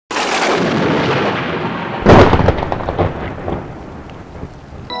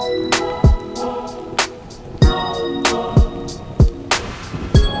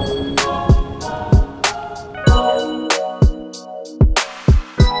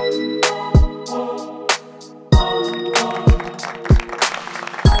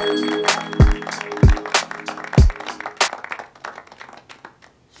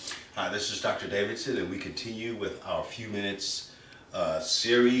Davidson, and we continue with our few minutes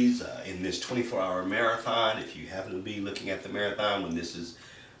series in this 24-hour marathon. If you happen to be looking at the marathon when this is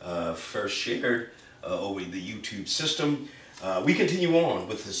first shared over the YouTube system, we continue on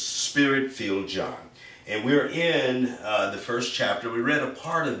with the Spirit-filled John. And we're in the first chapter. We read a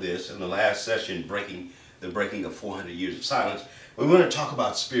part of this in the last session, the breaking of 400 years of silence. We're going to talk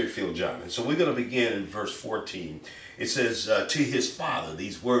about Spirit-filled John. And so we're going to begin in verse 14. It says, to his father,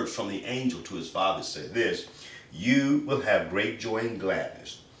 these words from the angel to his father said this, you will have great joy and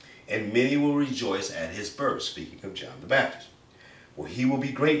gladness, and many will rejoice at his birth, speaking of John the Baptist. For he will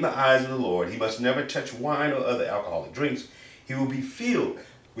be great in the eyes of the Lord. He must never touch wine or other alcoholic drinks. He will be filled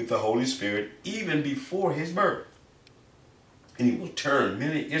with the Holy Spirit even before his birth. And he will turn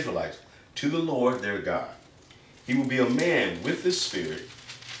many Israelites to the Lord their God. He will be a man with the spirit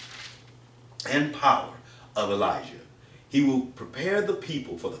and power of Elijah. He will prepare the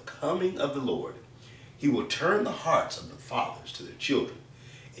people for the coming of the Lord. He will turn the hearts of the fathers to their children,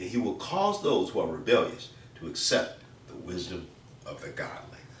 and he will cause those who are rebellious to accept the wisdom of the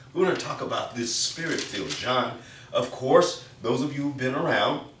godly. We're going to talk about this Spirit-filled John. Of course, those of you who've been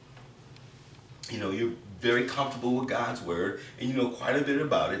around, you know, you're very comfortable with God's word, and you know quite a bit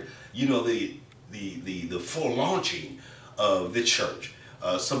about it. You know the full launching of the church.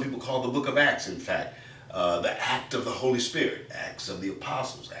 Some people call the book of Acts, in fact, the act of the Holy Spirit, Acts of the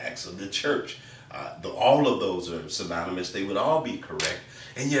Apostles, Acts of the church. All of those are synonymous. They would all be correct.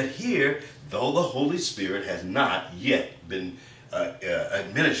 And yet here, though the Holy Spirit has not yet been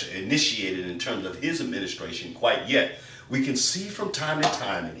initiated in terms of his administration quite yet, we can see from time to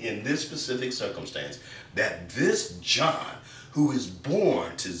time in this specific circumstance that this John, who is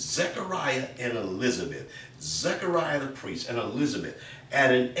born to Zechariah and Elizabeth, Zechariah the priest and Elizabeth,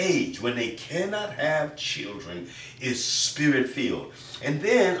 at an age when they cannot have children, is Spirit-filled. And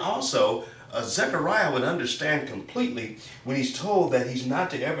then also, Zechariah would understand completely when he's told that he's not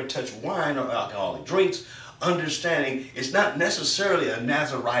to ever touch wine or alcoholic drinks, understanding it's not necessarily a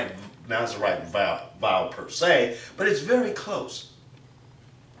Nazarite vow per se, but it's very close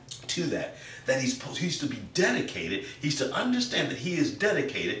to that. That he's to be dedicated, he's to understand that he is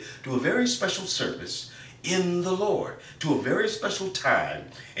dedicated to a very special service in the Lord, to a very special time,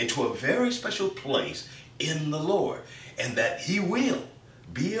 and to a very special place in the Lord, and that he will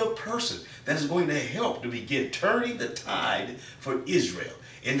be a person that is going to help to begin turning the tide for Israel.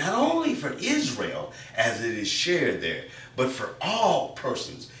 And not only for Israel, as it is shared there, but for all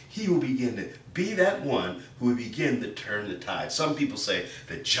persons. He will begin to be that one who will begin to turn the tide. Some people say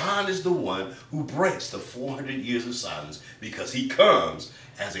that John is the one who breaks the 400 years of silence because he comes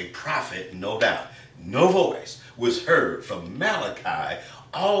as a prophet, no doubt. No voice was heard from Malachi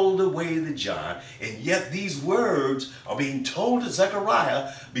all the way to John, and yet these words are being told to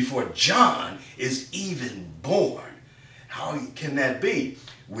Zechariah before John is even born. How can that be?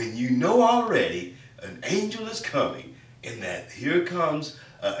 When you know already an angel is coming, and that here comes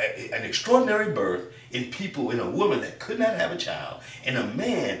an extraordinary birth in people, in a woman that could not have a child, and a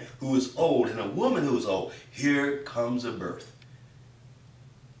man who is old, and a woman who is old. Here comes a birth.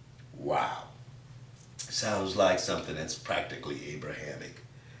 Wow. Sounds like something that's practically Abrahamic.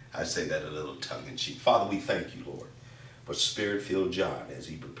 I say that a little tongue-in-cheek. Father, we thank you, Lord, for Spirit-filled John as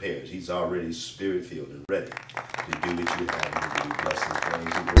he prepares. He's already Spirit-filled and ready to do what you have him to do. Blessings,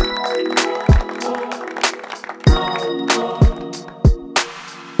 praise, and glory.